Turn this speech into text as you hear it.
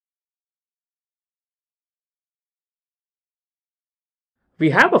We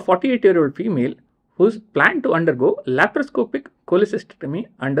have a 48-year-old female who's planned to undergo laparoscopic cholecystectomy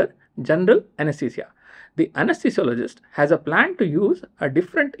under general anesthesia. The anesthesiologist has a plan to use a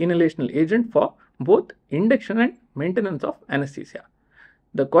different inhalational agent for both induction and maintenance of anesthesia.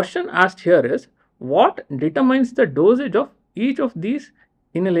 The question asked here is, what determines the dosage of each of these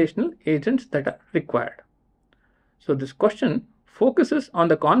inhalational agents that are required? So this question focuses on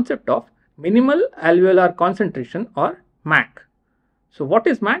the concept of minimal alveolar concentration, or MAC. So what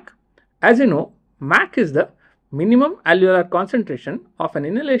is MAC? As you know, MAC is the minimum alveolar concentration of an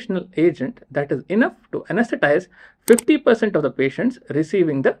inhalational agent that is enough to anesthetize 50% of the patients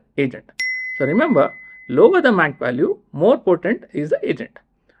receiving the agent. So remember, lower the MAC value, more potent is the agent.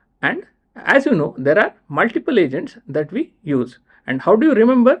 And as you know, there are multiple agents that we use. And how do you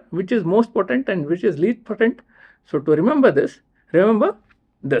remember which is most potent and which is least potent? So to remember this, remember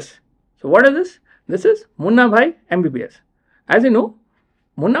this. So what is this? This is Munna Bhai MBBS. As you know,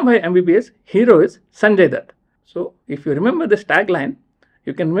 Munna Bhai MBBS hero is Sanjay Dutt. So if you remember this tagline,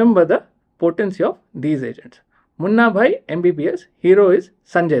 you can remember the potency of these agents. Munna Bhai MBBS hero is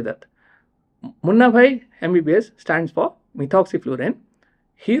Sanjay Dutt. Munna Bhai MBBS stands for methoxyfluorine.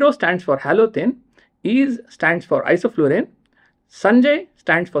 Hero stands for halothane. Ease stands for isoflurane. Sanjay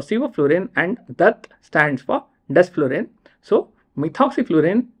stands for sevoflurane, and Dutt stands for desflurane. So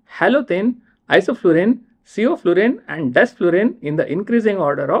methoxyfluorine, halothane, isoflurane, sevoflurane and desflurane in the increasing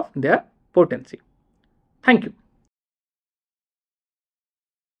order of their potency. Thank you.